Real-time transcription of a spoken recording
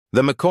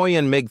The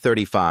Mikoyan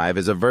MiG-35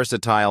 is a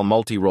versatile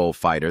multirole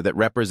fighter that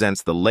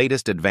represents the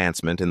latest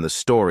advancement in the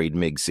storied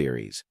MiG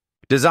series.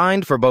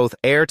 Designed for both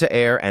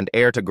air-to-air and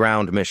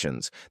air-to-ground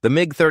missions, the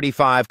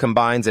MiG-35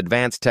 combines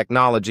advanced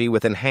technology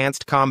with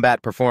enhanced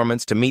combat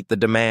performance to meet the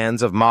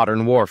demands of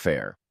modern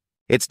warfare.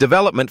 Its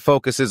development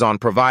focuses on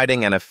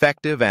providing an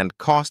effective and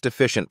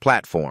cost-efficient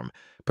platform,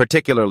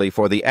 particularly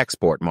for the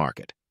export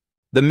market.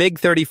 The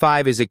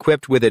MiG-35 is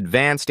equipped with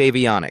advanced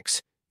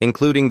avionics,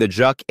 including the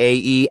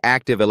Zhuk-AE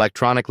Active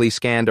Electronically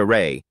Scanned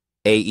Array,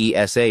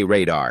 AESA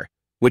radar,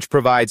 which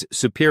provides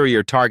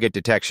superior target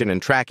detection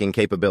and tracking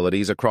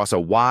capabilities across a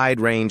wide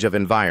range of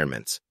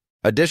environments.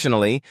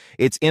 Additionally,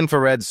 its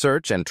infrared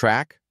search and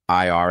track,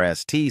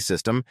 IRST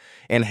system,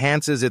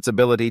 enhances its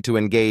ability to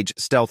engage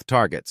stealth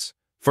targets,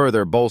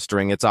 further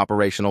bolstering its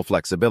operational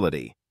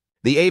flexibility.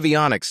 The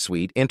avionics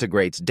suite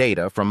integrates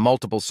data from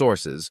multiple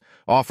sources,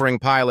 offering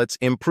pilots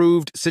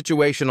improved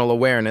situational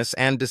awareness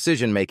and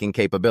decision-making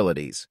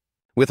capabilities.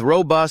 With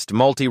robust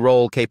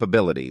multi-role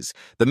capabilities,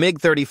 the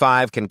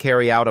MiG-35 can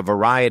carry out a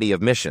variety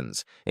of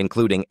missions,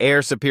 including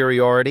air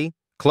superiority,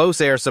 close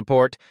air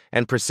support,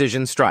 and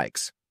precision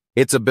strikes.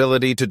 Its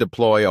ability to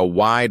deploy a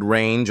wide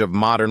range of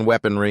modern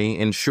weaponry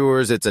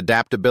ensures its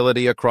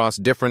adaptability across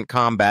different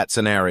combat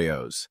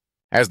scenarios.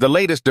 As the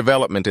latest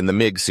development in the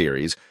MiG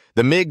series,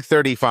 the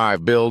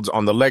MiG-35 builds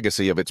on the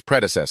legacy of its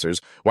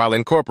predecessors while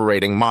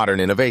incorporating modern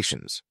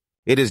innovations.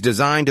 It is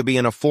designed to be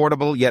an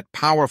affordable yet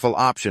powerful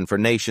option for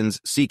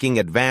nations seeking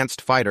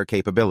advanced fighter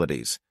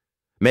capabilities,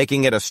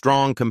 making it a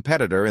strong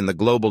competitor in the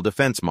global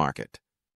defense market.